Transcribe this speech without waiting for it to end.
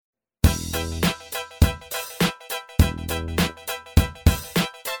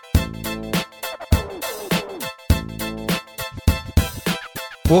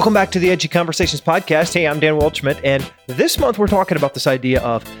Welcome back to the Edgy Conversations podcast. Hey, I'm Dan Waldschmidt, and this month we're talking about this idea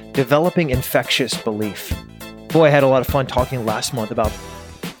of developing infectious belief. Boy, I had a lot of fun talking last month about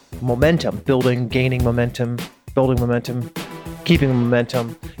momentum, gaining momentum, building momentum, keeping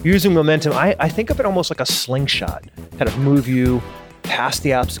momentum, using momentum. I think of it almost like a slingshot, kind of move you past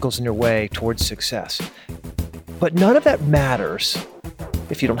the obstacles in your way towards success. But none of that matters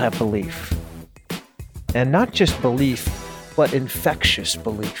if you don't have belief. And not just belief, but infectious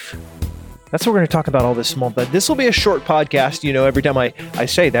belief. That's what we're going to talk about all this month. But this will be a short podcast. You know, every time I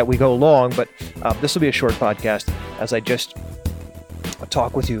say that, we go long, but this will be a short podcast as I just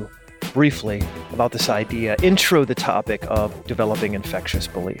talk with you briefly about this idea, intro the topic of developing infectious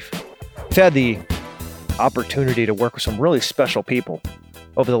belief. I've had the opportunity to work with some really special people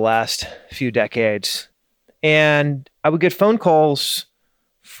over the last few decades, and I would get phone calls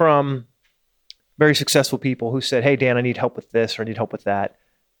from very successful people who said, "Hey, Dan, I need help with this or I need help with that,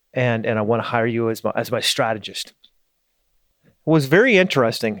 and I want to hire you as my strategist." It was very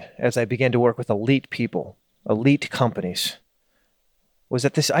interesting as I began to work with elite people, elite companies, was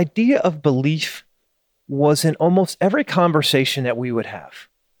that this idea of belief was in almost every conversation that we would have.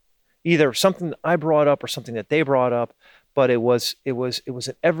 Either something that I brought up or something that they brought up, but it was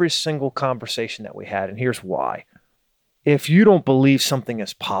in every single conversation that we had, and here's why. If you don't believe something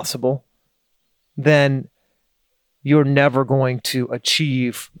is possible, then you're never going to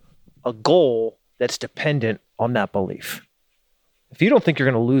achieve a goal that's dependent on that belief. If you don't think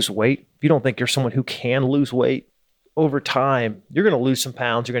you're going to lose weight, if you don't think you're someone who can lose weight, over time, you're going to lose some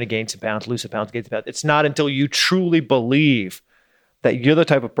pounds, you're going to gain some pounds, lose some pounds, gain some pounds. It's not until you truly believe that you're the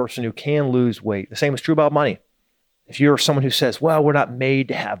type of person who can lose weight. The same is true about money. If you're someone who says, well, we're not made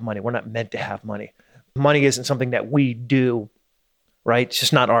to have money, we're not meant to have money. Money isn't something that we do, right? It's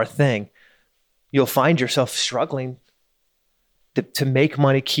just not our thing. You'll find yourself struggling to make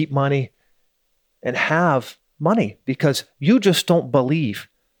money, keep money, and have money because you just don't believe.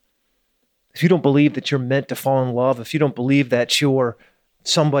 If you don't believe that you're meant to fall in love, if you don't believe that you're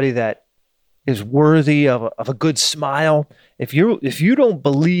somebody that is worthy of a good smile, if you don't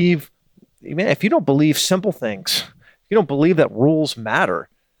believe, if you don't believe simple things, if you don't believe that rules matter,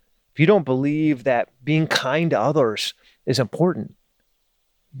 if you don't believe that being kind to others is important,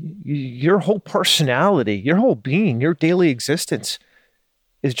 your whole personality, your whole being, your daily existence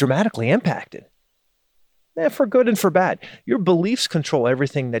is dramatically impacted. For good and for bad. Your beliefs control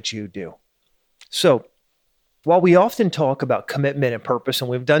everything that you do. So while we often talk about commitment and purpose, and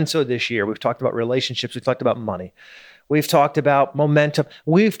we've done so this year, we've talked about relationships, we've talked about money, we've talked about momentum,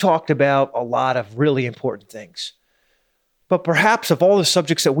 we've talked about a lot of really important things. But perhaps of all the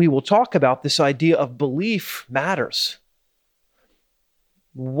subjects that we will talk about, this idea of belief matters.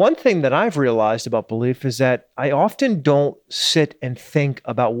 One thing that I've realized about belief is that I often don't sit and think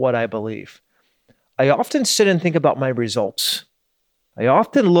about what I believe. I often sit and think about my results. I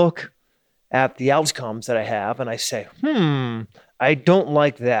often look at the outcomes that I have and I say, I don't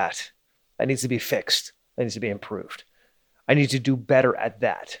like that. That needs to be fixed. That needs to be improved. I need to do better at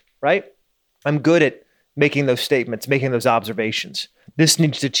that, right? I'm good at making those statements, making those observations. This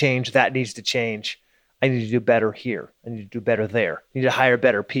needs to change. That needs to change. I need to do better here. I need to do better there. I need to hire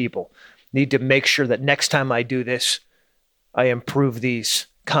better people. I need to make sure that next time I do this, I improve these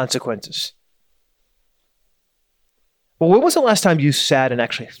consequences. Well, when was the last time you sat and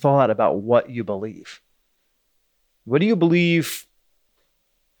actually thought about what you believe? What do you believe?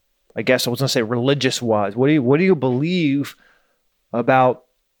 I guess I was going to say religious-wise. What do you believe about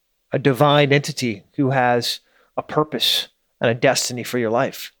a divine entity who has a purpose and a destiny for your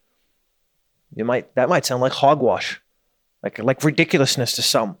life? That might sound like hogwash, like ridiculousness to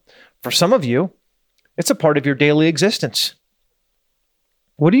some. For some of you, it's a part of your daily existence.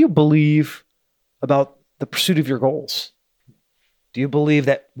 What do you believe about the pursuit of your goals? Do you believe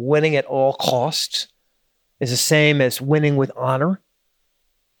that winning at all costs is the same as winning with honor?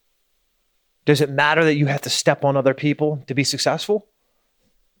 Does it matter that you have to step on other people to be successful?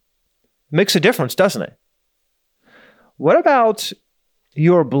 It makes a difference, doesn't it? What about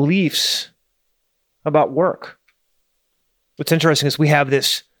your beliefs about work? What's interesting is we have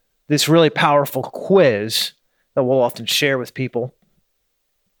this really powerful quiz that we'll often share with people.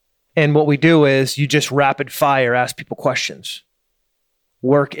 And what we do is you just rapid fire ask people questions.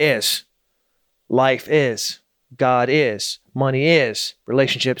 Work is, life is, God is, money is,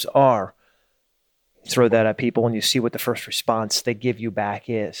 relationships are. You throw that at people and you see what the first response they give you back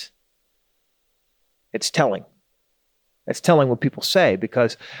is. It's telling. It's telling what people say,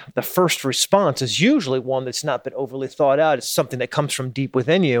 because the first response is usually one that's not been overly thought out. It's something that comes from deep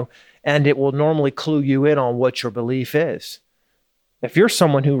within you, and it will normally clue you in on what your belief is. If you're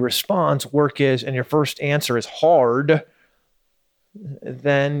someone who responds, work is, and your first answer is hard,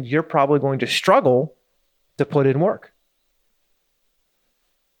 then you're probably going to struggle to put in work.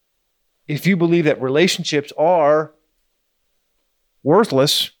 If you believe that relationships are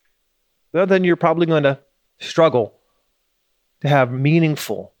worthless, well, then you're probably going to struggle to have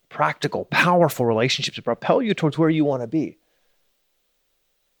meaningful, practical, powerful relationships that propel you towards where you want to be.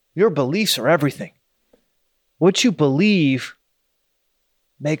 Your beliefs are everything. What you believe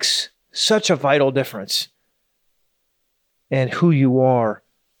makes such a vital difference in who you are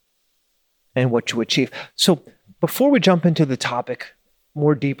and what you achieve. So before we jump into the topic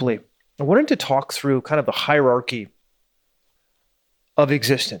more deeply, I wanted to talk through kind of the hierarchy of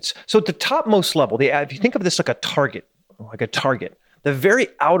existence. So at the topmost level, if you think of this like a target, the very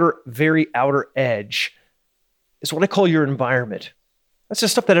outer edge is what I call your environment. That's the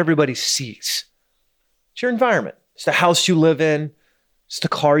stuff that everybody sees. It's your environment. It's the house you live in. It's the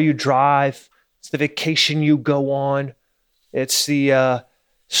car you drive. It's the vacation you go on. It's the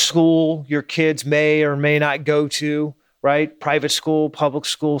school your kids may or may not go to, right? Private school, public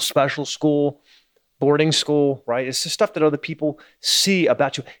school, special school, boarding school, right? It's the stuff that other people see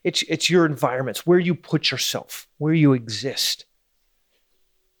about you. It's your environment. It's where you put yourself, where you exist.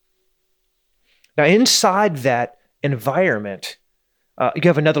 Now, inside that environment, you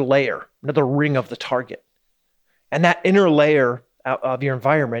have another layer, another ring of the target. And that inner layer of your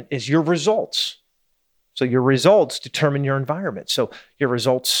environment is your results. So your results determine your environment. So your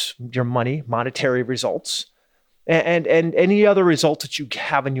results, your money, monetary results, and any other results that you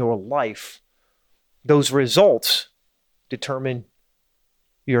have in your life, those results determine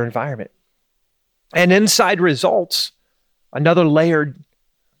your environment. And inside results, another layer,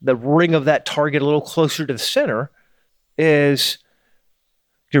 the ring of that target a little closer to the center, is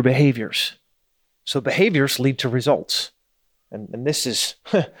your behaviors. So behaviors lead to results. And this is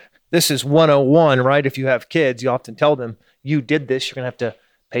this is 101, right? If you have kids, you often tell them, you did this, you're going to have to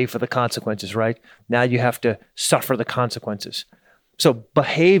pay for the consequences, right? Now you have to suffer the consequences. So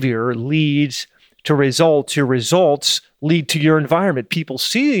behavior leads to results. Your results lead to your environment. People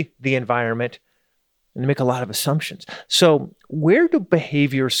see the environment and make a lot of assumptions. So where do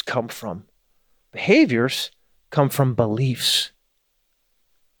behaviors come from? Behaviors come from beliefs.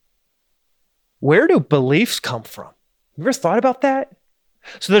 Where do beliefs come from? You ever thought about that?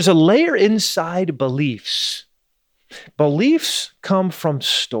 So there's a layer inside beliefs. Beliefs come from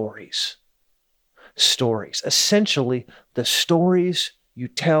stories. Stories, essentially the stories you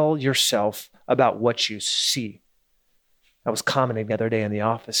tell yourself about what you see. I was commenting the other day in the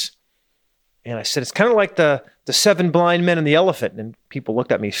office, and I said, it's kind of like the 7 blind men and the elephant. And people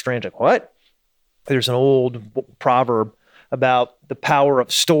looked at me strange, like, what? There's an old proverb about the power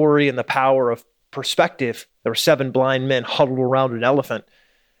of story and the power of perspective. There were 7 blind men huddled around an elephant.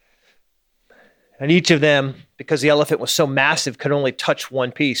 And each of them, because the elephant was so massive, could only touch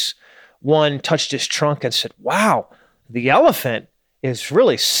one piece. One touched his trunk and said, wow, the elephant is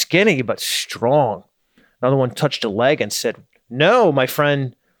really skinny but strong. Another one touched a leg and said, no, my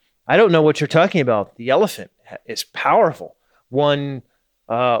friend, I don't know what you're talking about. The elephant is powerful. One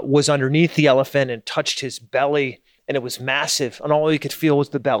was underneath the elephant and touched his belly, and it was massive, and all he could feel was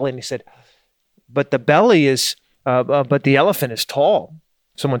the belly. And he said, but the elephant is tall.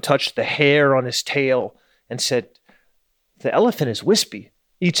 Someone touched the hair on his tail and said, the elephant is wispy.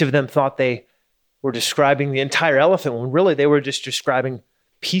 Each of them thought they were describing the entire elephant when really they were just describing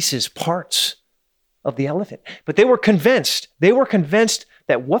pieces, parts of the elephant. But they were convinced. They were convinced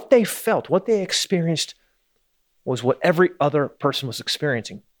that what they felt, what they experienced, was what every other person was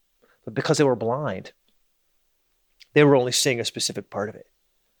experiencing. But because they were blind, they were only seeing a specific part of it.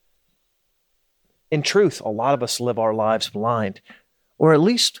 In truth, a lot of us live our lives blind, or at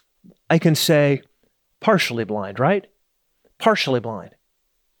least I can say partially blind, right? Partially blind.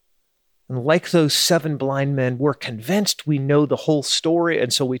 And like those 7 blind men, we're convinced we know the whole story,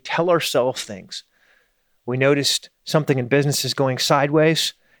 and so we tell ourselves things. We noticed something in business is going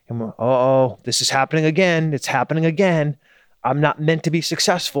sideways, and we're, this is happening again. It's happening again. I'm not meant to be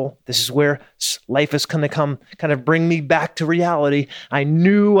successful. This is where life is going to come, kind of bring me back to reality. I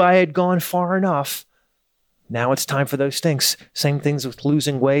knew I had gone far enough. Now it's time for those things. Same things with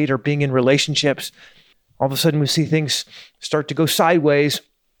losing weight or being in relationships. All of a sudden we see things start to go sideways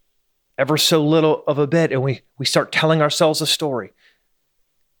ever so little of a bit, and we start telling ourselves a story.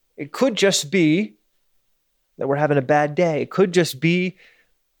 It could just be that we're having a bad day. It could just be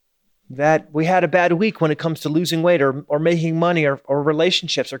that we had a bad week when it comes to losing weight or making money or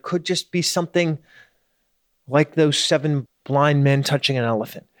relationships, or could just be something like those 7 blind men touching an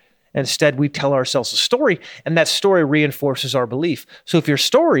elephant. Instead, we tell ourselves a story, and that story reinforces our belief. So if your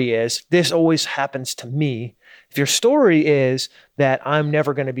story is, this always happens to me, if your story is that I'm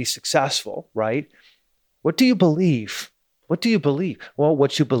never going to be successful, right? What do you believe? What do you believe? Well,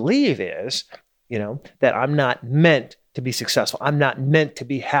 what you believe is, that I'm not meant to be successful. I'm not meant to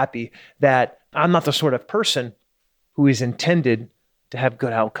be happy, that I'm not the sort of person who is intended to have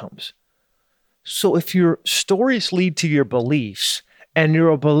good outcomes. So if your stories lead to your beliefs and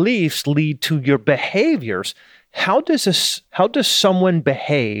your beliefs lead to your behaviors, how does someone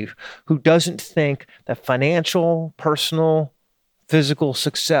behave who doesn't think that financial, personal, physical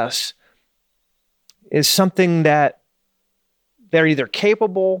success is something that they're either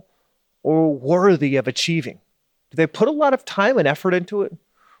capable or worthy of achieving? Do they put a lot of time and effort into it?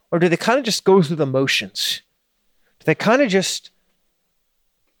 Or do they kind of just go through the motions? Do they kind of just,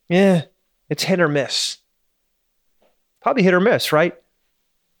 it's hit or miss? Probably hit or miss, right?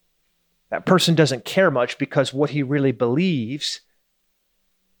 That person doesn't care much because what he really believes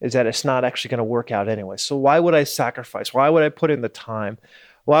is that it's not actually going to work out anyway. So why would I sacrifice? Why would I put in the time?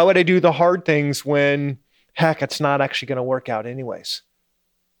 Why would I do the hard things when, heck, it's not actually going to work out anyways?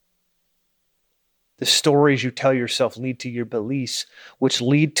 The stories you tell yourself lead to your beliefs, which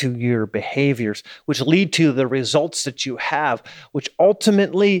lead to your behaviors, which lead to the results that you have, which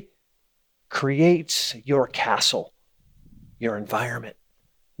ultimately creates your castle, your environment,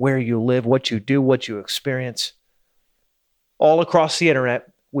 where you live, what you do, what you experience. All across the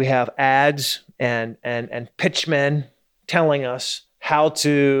internet, we have ads and pitchmen telling us how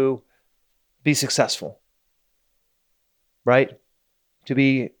to be successful, right? To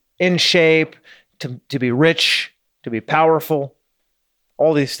be in shape, to be rich, to be powerful,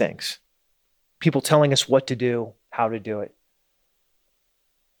 all these things. People telling us what to do, how to do it.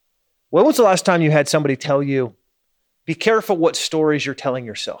 When was the last time you had somebody tell you, be careful what stories you're telling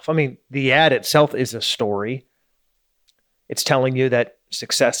yourself? I mean, the ad itself is a story. It's telling you that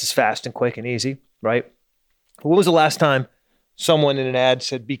success is fast and quick and easy, right? When was the last time someone in an ad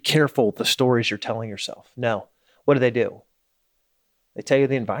said, be careful the stories you're telling yourself? No. What do? They tell you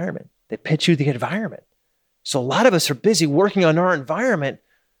the environment. They pitch you the environment. So a lot of us are busy working on our environment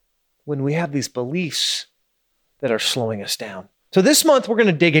when we have these beliefs that are slowing us down. So this month, we're going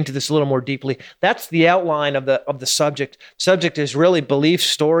to dig into this a little more deeply. That's the outline of the subject. Subject is really beliefs,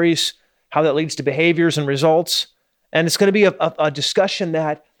 stories, how that leads to behaviors and results. And it's going to be a discussion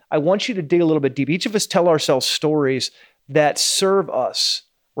that I want you to dig a little bit deep. Each of us tell ourselves stories that serve us,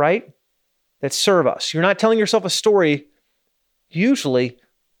 right? That serve us. You're not telling yourself a story, usually,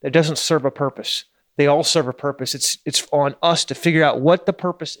 that doesn't serve a purpose. They all serve a purpose. It's on us to figure out what the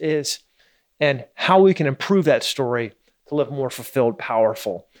purpose is and how we can improve that story to live more fulfilled,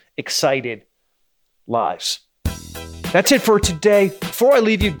 powerful, excited lives. That's it for today. Before I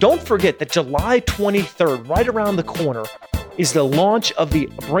leave you, don't forget that July 23rd, right around the corner, is the launch of the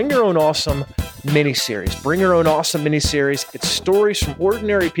Bring Your Own Awesome miniseries. Bring Your Own Awesome miniseries. It's stories from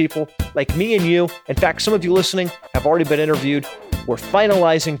ordinary people like me and you. In fact, some of you listening have already been interviewed. We're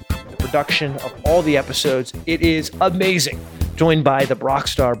finalizing the production of all the episodes. It is amazing. Joined by the Brock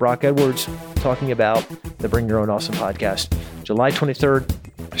star, Brock Edwards, talking about the Bring Your Own Awesome podcast. July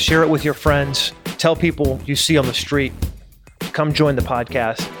 23rd. Share it with your friends. Tell people you see on the street. Come join the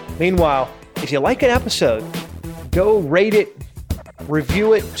podcast. Meanwhile, if you like an episode, go rate it,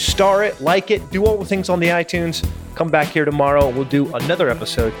 review it, star it, like it, do all the things on the iTunes. Come back here tomorrow and we'll do another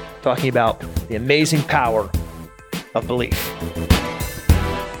episode talking about the amazing power of belief.